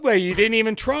Well, you didn't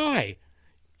even try.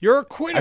 You're a quitter.